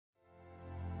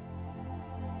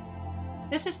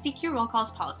This is CQ Roll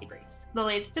Call's Policy Briefs, the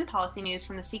latest in policy news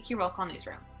from the CQ Roll Call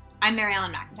newsroom. I'm Mary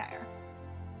Ellen McIntyre.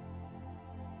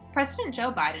 President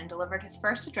Joe Biden delivered his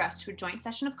first address to a joint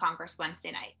session of Congress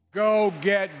Wednesday night. Go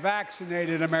get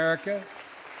vaccinated, America.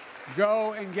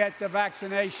 Go and get the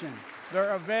vaccination.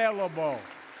 They're available.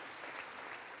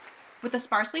 With a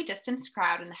sparsely distanced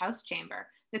crowd in the House chamber,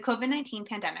 the COVID-19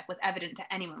 pandemic was evident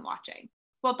to anyone watching.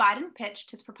 While Biden pitched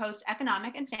his proposed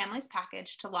economic and families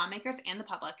package to lawmakers and the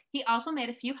public, he also made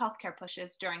a few healthcare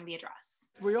pushes during the address.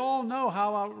 We all know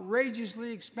how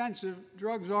outrageously expensive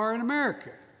drugs are in America.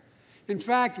 In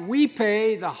fact, we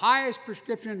pay the highest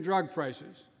prescription drug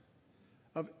prices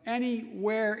of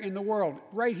anywhere in the world,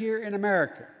 right here in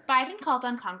America. Biden called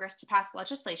on Congress to pass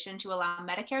legislation to allow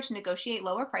Medicare to negotiate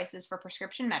lower prices for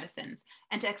prescription medicines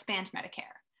and to expand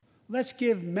Medicare. Let's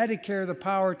give Medicare the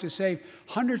power to save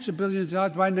hundreds of billions of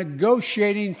dollars by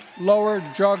negotiating lower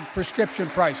drug prescription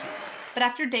prices. But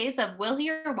after days of will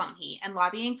he or won't he and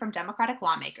lobbying from Democratic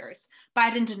lawmakers,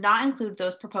 Biden did not include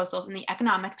those proposals in the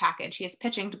economic package he is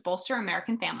pitching to bolster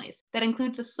American families that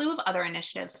includes a slew of other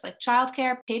initiatives like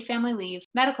childcare, paid family leave,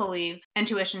 medical leave, and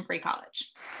tuition-free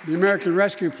college. The American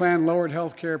Rescue Plan lowered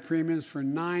health care premiums for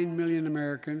 9 million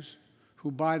Americans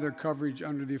who buy their coverage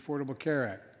under the Affordable Care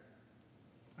Act.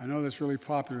 I know that's really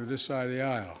popular this side of the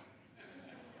aisle.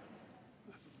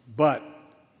 But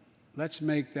let's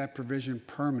make that provision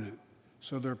permanent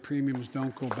so their premiums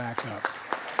don't go back up.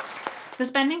 The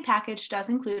spending package does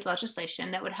include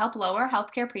legislation that would help lower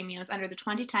healthcare premiums under the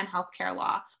 2010 healthcare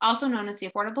law, also known as the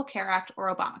Affordable Care Act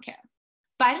or Obamacare.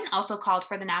 Biden also called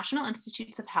for the National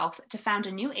Institutes of Health to found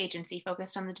a new agency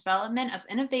focused on the development of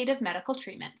innovative medical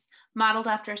treatments, modeled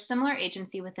after a similar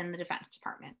agency within the Defense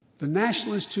Department. The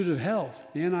National Institute of Health,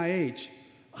 the NIH,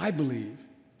 I believe,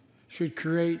 should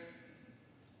create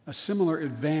a similar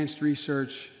advanced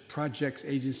research projects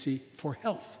agency for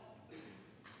health.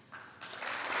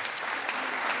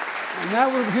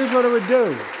 And here's what it would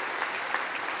do.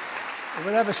 It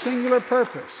would have a singular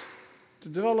purpose: to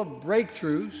develop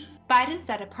breakthroughs. Biden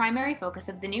said a primary focus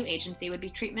of the new agency would be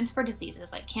treatments for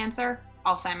diseases like cancer,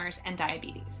 Alzheimer's, and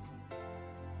diabetes.